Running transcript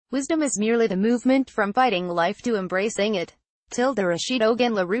Wisdom is merely the movement from fighting life to embracing it. Rasheed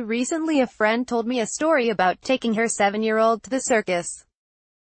Ogunlaru Recently, a friend told me a story about taking her 7-year-old to the circus.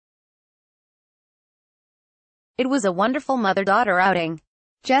 It was a wonderful mother-daughter outing.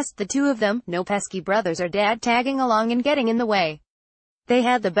 Just the two of them, no pesky brothers or dad tagging along and getting in the way. They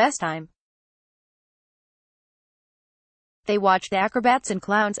had the best time. They watched acrobats and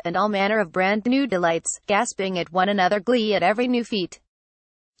clowns, and all manner of brand new delights, gasping at one another glee at every new feat.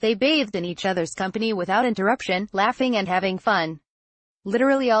 They bathed in each other's company without interruption, laughing and having fun.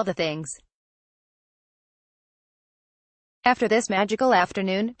 Literally all the things. After this magical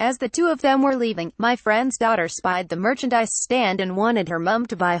afternoon, as the two of them were leaving, my friend's daughter spied the merchandise stand and wanted her mum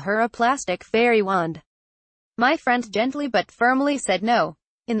to buy her a plastic fairy wand. My friend gently but firmly said no.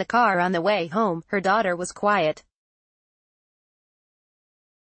 In the car on the way home, her daughter was quiet.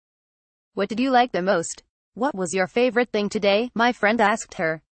 "What did you like the most? What was your favorite thing today?" my friend asked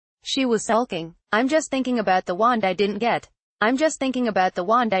her. She was sulking. "I'm just thinking about the wand I didn't get. I'm just thinking about the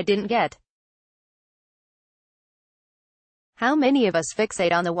wand I didn't get." How many of us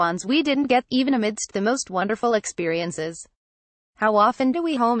fixate on the wands we didn't get, even amidst the most wonderful experiences? How often do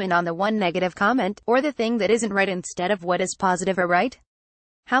we home in on the one negative comment, or the thing that isn't right instead of what is positive or right?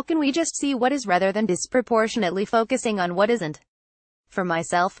 How can we just see what is rather than disproportionately focusing on what isn't? For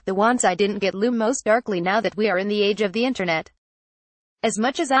myself, the wands I didn't get loom most darkly now that we are in the age of the internet. As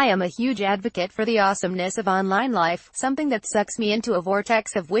much as I am a huge advocate for the awesomeness of online life, something that sucks me into a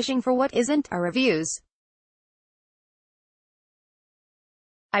vortex of wishing for what isn't are reviews.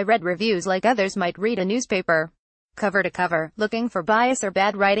 I read reviews like others might read a newspaper, cover to cover, looking for bias or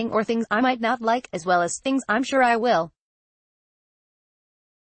bad writing or things I might not like, as well as things I'm sure I will.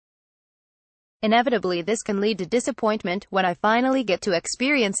 Inevitably, this can lead to disappointment when I finally get to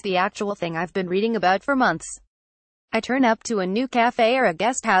experience the actual thing I've been reading about for months. I turn up to a new cafe or a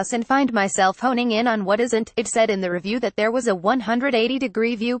guest house and find myself honing in on what isn't. It said in the review that there was a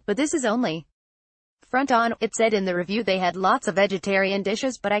 180-degree view, but this is only front on. It said in the review they had lots of vegetarian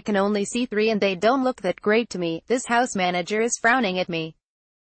dishes, but I can only see 3 and they don't look that great to me. This house manager is frowning at me.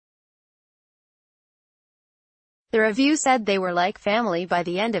 The review said they were like family by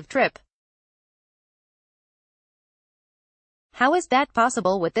the end of trip. How is that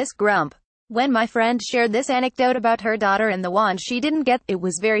possible with this grump? When my friend shared this anecdote about her daughter and the wand she didn't get, it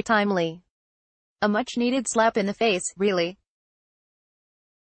was very timely. A much-needed slap in the face, really.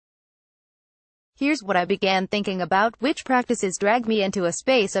 Here's what I began thinking about: which practices drag me into a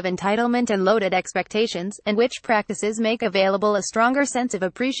space of entitlement and loaded expectations, and which practices make available a stronger sense of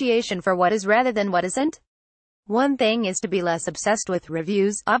appreciation for what is rather than what isn't? One thing is to be less obsessed with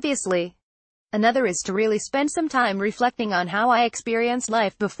reviews, obviously. Another is to really spend some time reflecting on how I experienced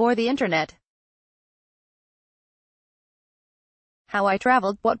life before the internet. How I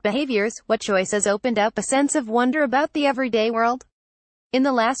traveled, what behaviors, what choices opened up a sense of wonder about the everyday world. In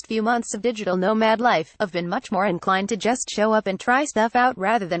the last few months of digital nomad life, I've been much more inclined to just show up and try stuff out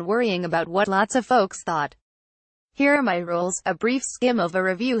rather than worrying about what lots of folks thought. Here are my rules. A brief skim of a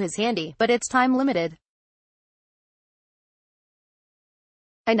review is handy, but it's time limited.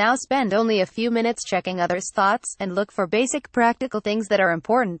 I now spend only a few minutes checking others' thoughts, and look for basic practical things that are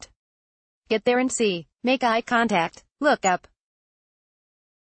important. Get there and see. Make eye contact. Look up.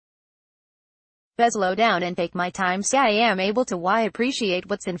 Slow down and take my time so I am able to appreciate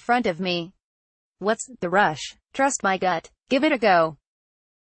what's in front of me. What's the rush? Trust my gut. Give it a go.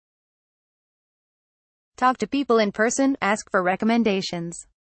 Talk to people in person. Ask for recommendations.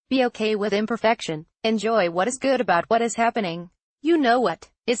 Be okay with imperfection. Enjoy what is good about what is happening. You know what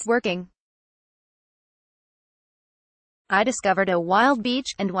is working. I discovered a wild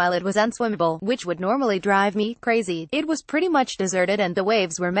beach, and while it was unswimmable, which would normally drive me crazy, it was pretty much deserted and the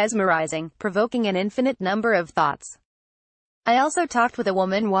waves were mesmerizing, provoking an infinite number of thoughts. I also talked with a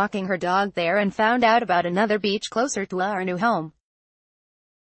woman walking her dog there and found out about another beach closer to our new home.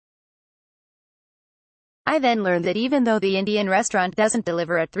 I then learned that even though the Indian restaurant doesn't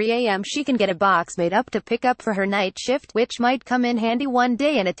deliver at 3 a.m., she can get a box made up to pick up for her night shift, which might come in handy one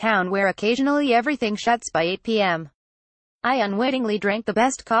day in a town where occasionally everything shuts by 8 p.m. I unwittingly drank the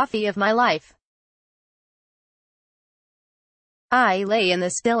best coffee of my life. I lay in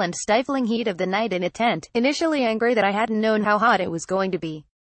the still and stifling heat of the night in a tent, initially angry that I hadn't known how hot it was going to be.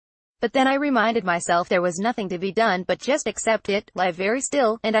 But then I reminded myself there was nothing to be done but just accept it, lie very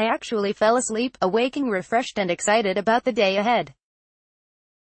still, and I actually fell asleep, awaking refreshed and excited about the day ahead.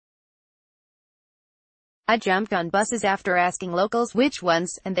 I jumped on buses after asking locals which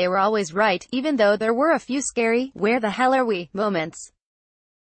ones, and they were always right, even though there were a few scary, "where the hell are we?" moments.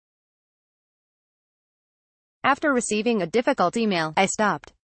 After receiving a difficult email, I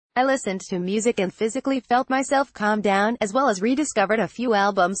stopped. I listened to music and physically felt myself calm down, as well as rediscovered a few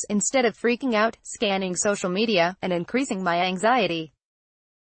albums, instead of freaking out, scanning social media, and increasing my anxiety.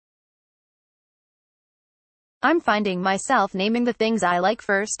 I'm finding myself naming the things I like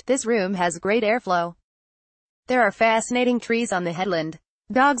first. This room has great airflow. There are fascinating trees on the headland.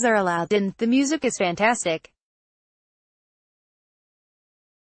 Dogs are allowed in. The music is fantastic.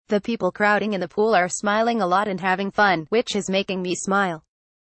 The people crowding in the pool are smiling a lot and having fun, which is making me smile.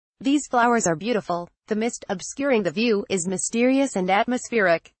 These flowers are beautiful. The mist, obscuring the view, is mysterious and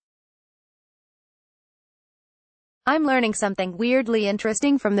atmospheric. I'm learning something weirdly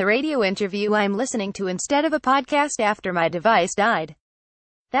interesting from the radio interview I'm listening to instead of a podcast after my device died.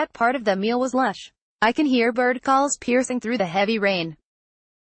 That part of the meal was lush. I can hear bird calls piercing through the heavy rain.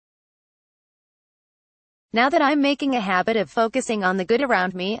 Now that I'm making a habit of focusing on the good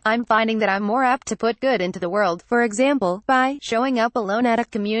around me, I'm finding that I'm more apt to put good into the world, for example, by showing up alone at a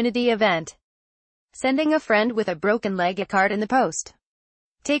community event, sending a friend with a broken leg a card in the post,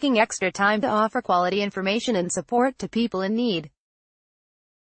 taking extra time to offer quality information and support to people in need,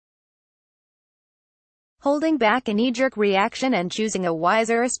 holding back a knee-jerk reaction and choosing a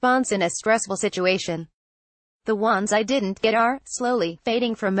wiser response in a stressful situation. The ones I didn't get are slowly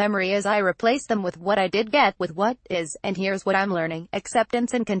fading from memory as I replace them with what I did get, with what is, and here's what I'm learning.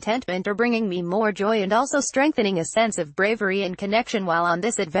 Acceptance and contentment are bringing me more joy and also strengthening a sense of bravery and connection while on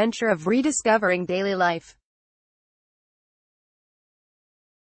this adventure of rediscovering daily life.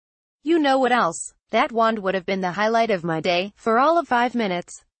 You know what else? That wand would have been the highlight of my day, for all of 5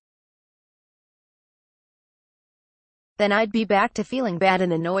 minutes. Then I'd be back to feeling bad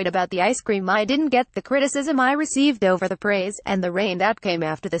and annoyed about the ice cream I didn't get, the criticism I received over the praise, and the rain that came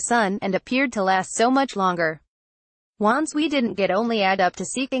after the sun, and appeared to last so much longer. Wands we didn't get only add up to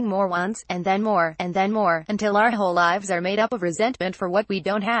seeking more wands, and then more, until our whole lives are made up of resentment for what we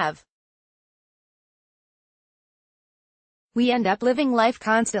don't have. We end up living life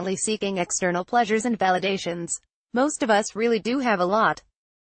constantly seeking external pleasures and validations. Most of us really do have a lot.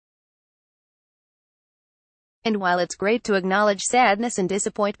 And while it's great to acknowledge sadness and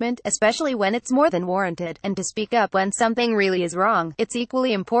disappointment, especially when it's more than warranted, and to speak up when something really is wrong, it's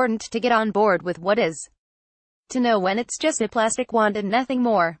equally important to get on board with what is. To know when it's just a plastic wand and nothing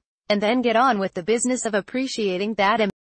more. And then get on with the business of appreciating that